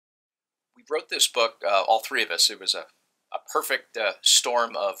We wrote this book, all three of us. It was a perfect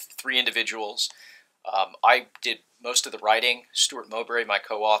storm of three individuals. I did most of the writing. Stuart Mowbray, my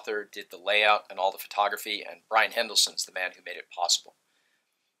co-author, did the layout and all the photography, and Brian Hendelson's the man who made it possible.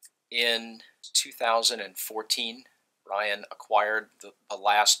 In 2014, Brian acquired the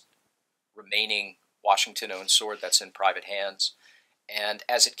last remaining Washington-owned sword that's in private hands. And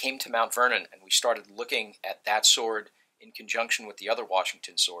as it came to Mount Vernon and we started looking at that sword in conjunction with the other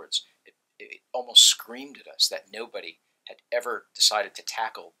Washington swords, it almost screamed at us that nobody had ever decided to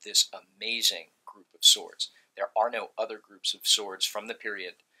tackle this amazing group of swords. There are no other groups of swords from the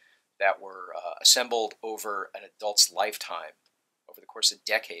period that were assembled over an adult's lifetime, over the course of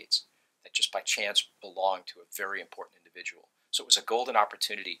decades, that just by chance belonged to a very important individual. So it was a golden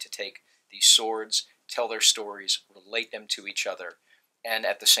opportunity to take these swords, tell their stories, relate them to each other, and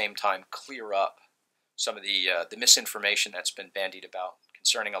at the same time clear up some of the misinformation that's been bandied about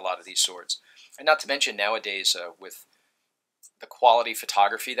concerning a lot of these swords. And not to mention nowadays with the quality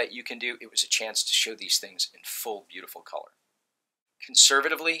photography that you can do, it was a chance to show these things in full, beautiful color.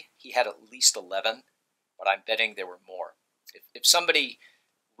 Conservatively, he had at least 11, but I'm betting there were more. If somebody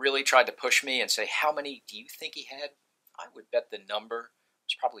really tried to push me and say, how many do you think he had? I would bet the number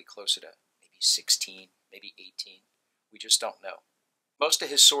was probably closer to maybe 16, maybe 18. We just don't know. Most of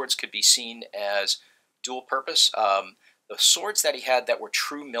his swords could be seen as dual purpose. The swords that he had that were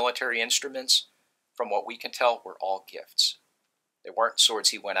true military instruments, from what we can tell, were all gifts. They weren't swords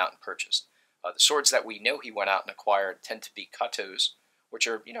he went out and purchased. The swords that we know he went out and acquired tend to be katos, which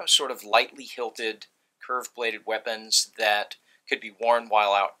are, sort of lightly hilted, curved-bladed weapons that could be worn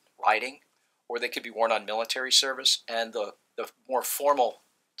while out riding, or they could be worn on military service. And the more formal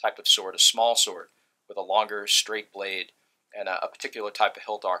type of sword, a small sword with a longer, straight blade and a particular type of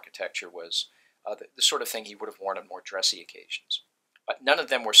hilt architecture, was the sort of thing he would have worn on more dressy occasions. But none of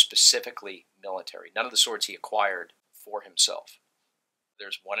them were specifically military. None of the swords he acquired for himself.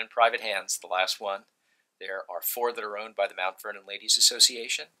 There's one in private hands, the last one. There are 4 that are owned by the Mount Vernon Ladies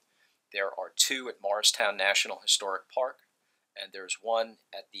Association. There are 2 at Morristown National Historic Park. And there's 1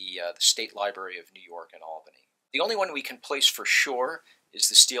 at the State Library of New York in Albany. The only one we can place for sure is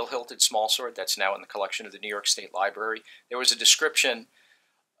the steel-hilted small sword that's now in the collection of the New York State Library. There was a description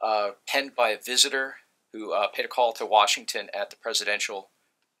penned by a visitor who paid a call to Washington at the presidential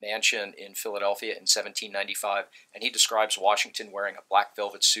mansion in Philadelphia in 1795, and he describes Washington wearing a black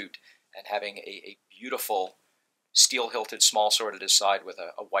velvet suit and having a beautiful steel-hilted small sword at his side with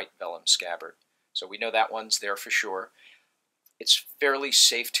a white vellum scabbard. So we know that one's there for sure. It's fairly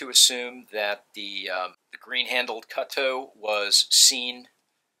safe to assume that the green-handled Kato was seen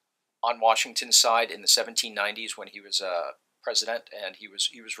on Washington's side in the 1790s when he was president, and he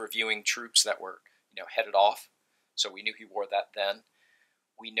was reviewing troops that were headed off. So we knew he wore that then.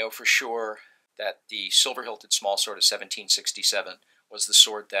 We know for sure that the silver-hilted small sword of 1767 was the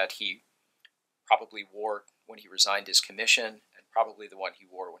sword that he probably wore when he resigned his commission, and probably the one he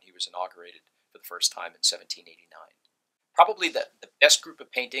wore when he was inaugurated for the first time in 1789. Probably the best group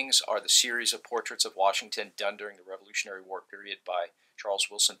of paintings are the series of portraits of Washington done during the Revolutionary War period by Charles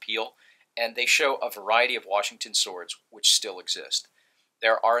Wilson Peale, and they show a variety of Washington swords which still exist.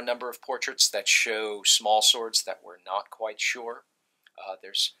 There are a number of portraits that show small swords that we're not quite sure.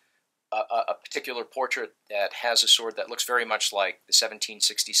 There's a particular portrait that has a sword that looks very much like the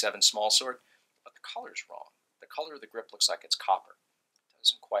 1767 small sword, but the color's wrong. The color of the grip looks like it's copper. It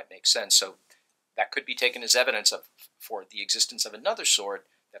doesn't quite make sense, so that could be taken as evidence for the existence of another sword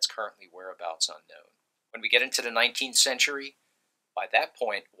that's currently whereabouts unknown. When we get into the 19th century, by that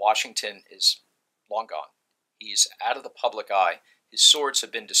point, Washington is long gone. He's out of the public eye. His swords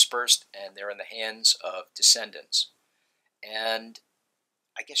have been dispersed, and they're in the hands of descendants. And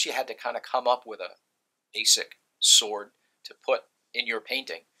I guess you had to kind of come up with a basic sword to put in your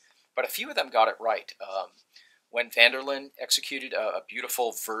painting. But a few of them got it right. When Vanderlyn executed a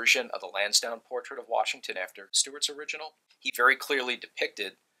beautiful version of the Lansdowne portrait of Washington after Stuart's original, he very clearly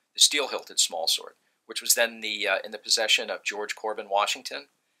depicted the steel-hilted small sword, which was then in the possession of George Corbin Washington.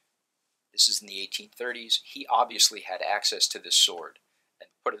 This is in the 1830s. He obviously had access to this sword and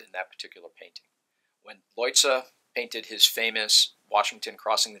put it in that particular painting. When Leutze painted his famous Washington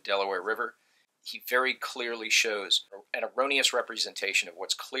crossing the Delaware River, he very clearly shows an erroneous representation of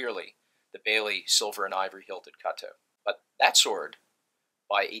what's clearly the Bailey silver and ivory hilted Kato. But that sword,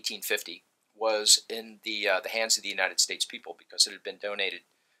 by 1850, was in the hands of the United States people because it had been donated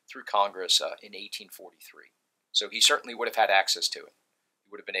through Congress in 1843. So he certainly would have had access to it.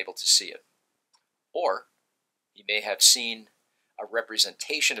 He would have been able to see it. Or he may have seen a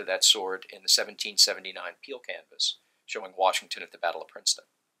representation of that sword in the 1779 Peale canvas showing Washington at the Battle of Princeton.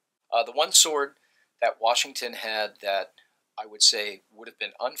 The one sword that Washington had that I would say would have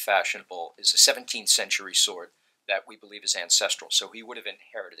been unfashionable is a 17th century sword that we believe is ancestral, so he would have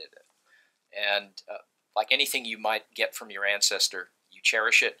inherited it. And like anything you might get from your ancestor, you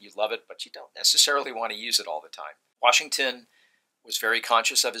cherish it, you love it, but you don't necessarily want to use it all the time. Washington was very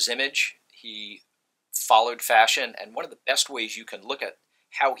conscious of his image. He followed fashion, and one of the best ways you can look at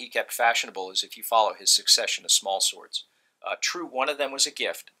how he kept fashionable is if you follow his succession of small swords. True, one of them was a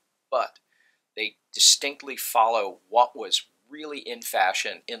gift, but they distinctly follow what was really in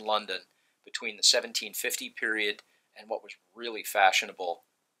fashion in London between the 1750 period and what was really fashionable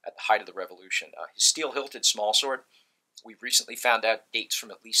at the height of the Revolution. His steel-hilted smallsword, we've recently found out dates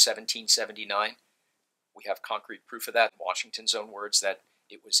from at least 1779. We have concrete proof of that, in Washington's own words, that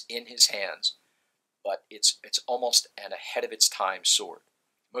it was in his hands, but it's almost an ahead-of-its-time sword.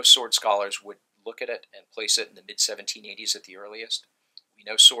 Most sword scholars would look at it and place it in the mid-1780s at the earliest. We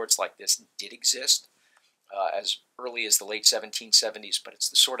know swords like this did exist as early as the late 1770s, but it's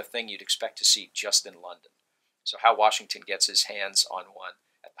the sort of thing you'd expect to see just in London. So how Washington gets his hands on one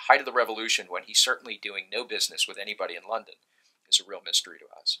at the height of the Revolution, when he's certainly doing no business with anybody in London, is a real mystery to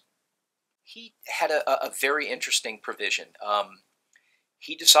us. He had a very interesting provision.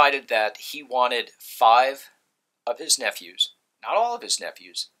 He decided that he wanted 5 of his nephews, not all of his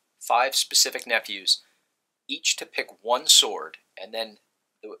nephews, 5 specific nephews, each to pick one sword, and then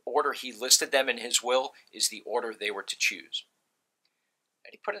the order he listed them in his will is the order they were to choose.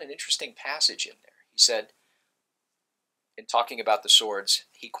 And he put in an interesting passage in there. He said, in talking about the swords,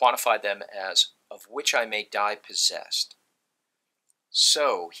 he quantified them as, of which I may die possessed.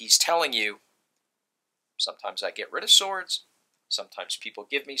 So he's telling you, sometimes I get rid of swords, sometimes people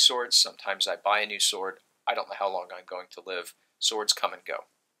give me swords, sometimes I buy a new sword. I don't know how long I'm going to live. Swords come and go.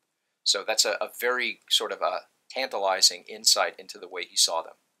 So that's a very sort of a tantalizing insight into the way he saw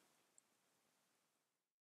them.